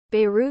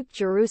Beirut,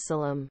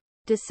 Jerusalem.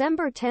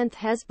 December 10,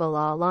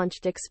 Hezbollah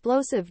launched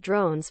explosive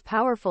drones,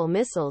 powerful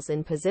missiles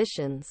in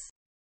positions.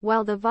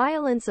 While the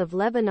violence of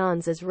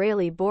Lebanon's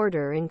Israeli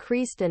border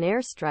increased and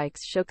airstrikes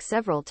shook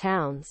several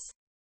towns.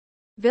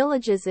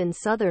 Villages in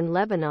southern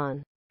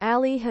Lebanon.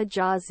 Ali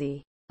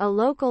Hijazi, a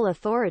local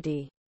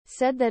authority,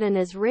 said that an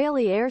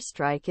Israeli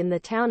airstrike in the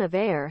town of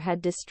Air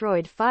had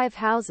destroyed 5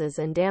 houses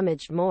and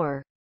damaged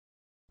more.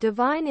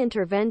 Divine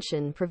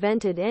intervention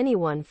prevented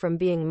anyone from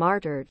being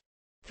martyred.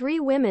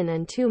 3 women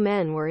and 2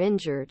 men were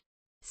injured.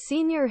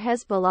 Senior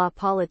Hezbollah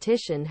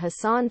politician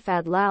Hassan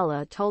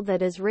Fadlallah told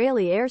that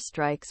Israeli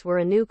airstrikes were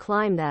a new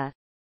climb that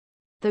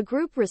the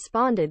group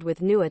responded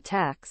with new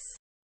attacks.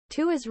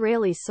 2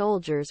 Israeli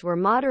soldiers were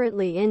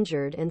moderately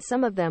injured and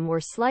some of them were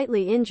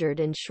slightly injured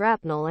in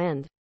shrapnel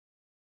and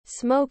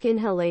smoke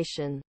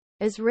inhalation.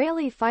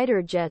 Israeli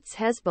fighter jets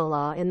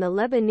Hezbollah in the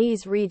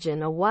Lebanese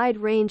region a wide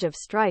range of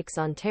strikes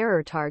on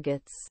terror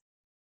targets.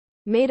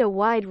 Made a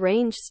wide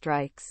range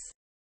strikes.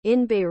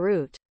 In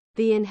Beirut,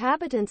 the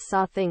inhabitants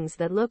saw things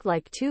that looked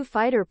like 2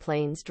 fighter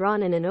planes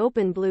drawn in an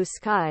open blue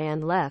sky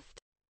and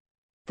left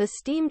the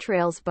steam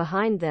trails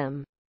behind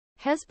them.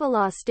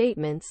 Hezbollah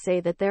statements say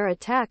that their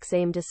attacks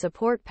aim to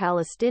support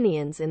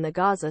Palestinians in the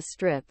Gaza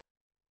Strip.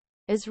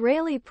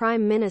 Israeli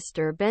Prime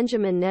Minister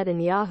Benjamin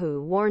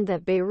Netanyahu warned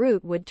that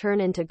Beirut would turn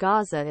into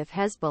Gaza if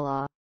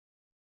Hezbollah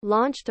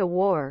launched a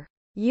war.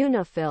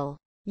 Unifil,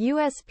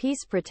 U.S.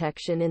 peace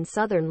protection in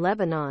southern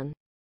Lebanon,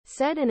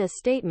 said in a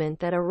statement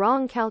that a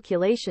wrong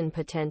calculation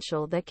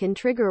potential that can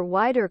trigger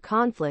wider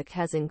conflict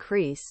has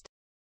increased.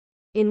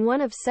 In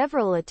one of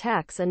several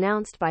attacks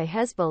announced by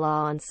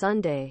Hezbollah on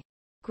Sunday,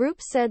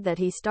 group said that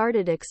he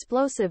started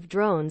explosive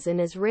drones in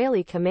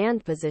Israeli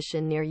command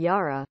position near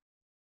Yarun.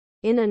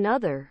 In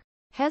another,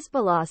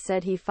 Hezbollah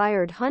said he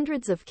fired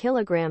hundreds of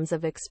kilograms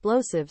of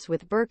explosives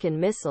with Burkan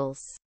missiles.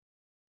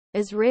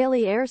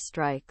 Israeli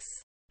airstrikes.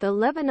 The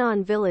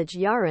Lebanon Village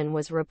Yarun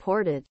was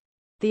reported.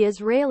 The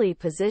Israeli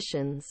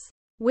positions,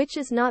 which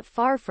is not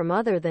far from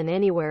other than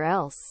anywhere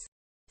else,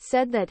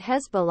 said that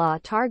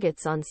Hezbollah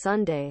targets on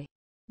Sunday.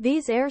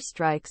 These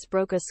airstrikes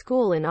broke a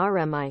school in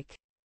Rmeich.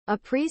 A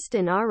priest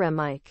in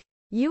Rmeich.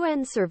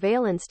 UN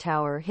surveillance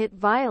tower hit.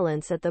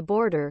 Violence at the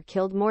border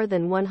killed more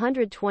than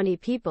 120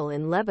 people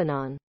in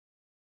Lebanon.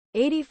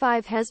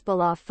 85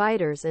 Hezbollah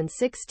fighters and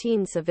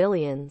 16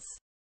 civilians.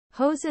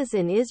 Houthis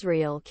in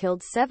Israel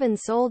killed 7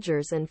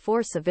 soldiers and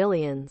 4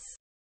 civilians.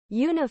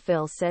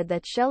 Unifil said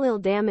that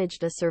Shelell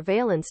damaged a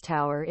surveillance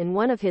tower in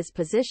one of his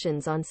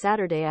positions on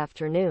Saturday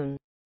afternoon.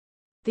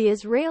 The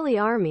Israeli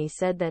army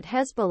said that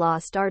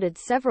Hezbollah started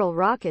several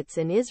rockets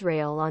in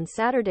Israel on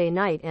Saturday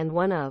night and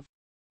one of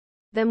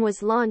them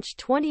was launched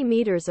 20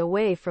 meters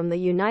away from the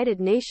United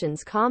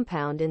Nations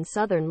compound in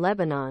southern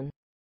Lebanon.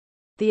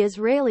 The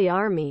Israeli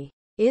army,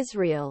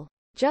 Israel,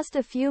 just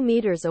a few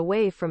meters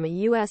away from a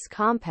U.S.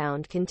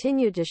 compound,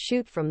 continued to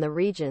shoot from the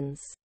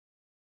regions.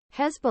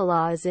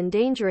 Hezbollah is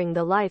endangering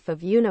the life of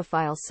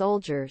unifyl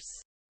soldiers.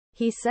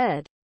 He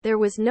said. There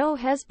was no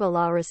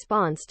Hezbollah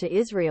response to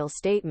Israel's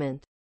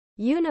statement.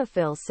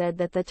 Unifil said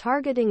that the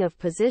targeting of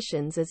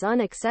positions is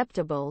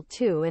unacceptable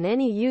too and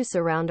any use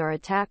around our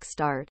attack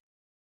start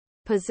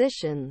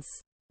positions.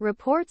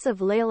 Reports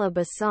of Laila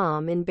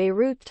Bassam in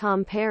Beirut,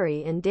 Tom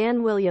Perry and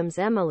Dan Williams,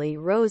 Emily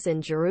Rose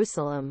in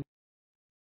Jerusalem.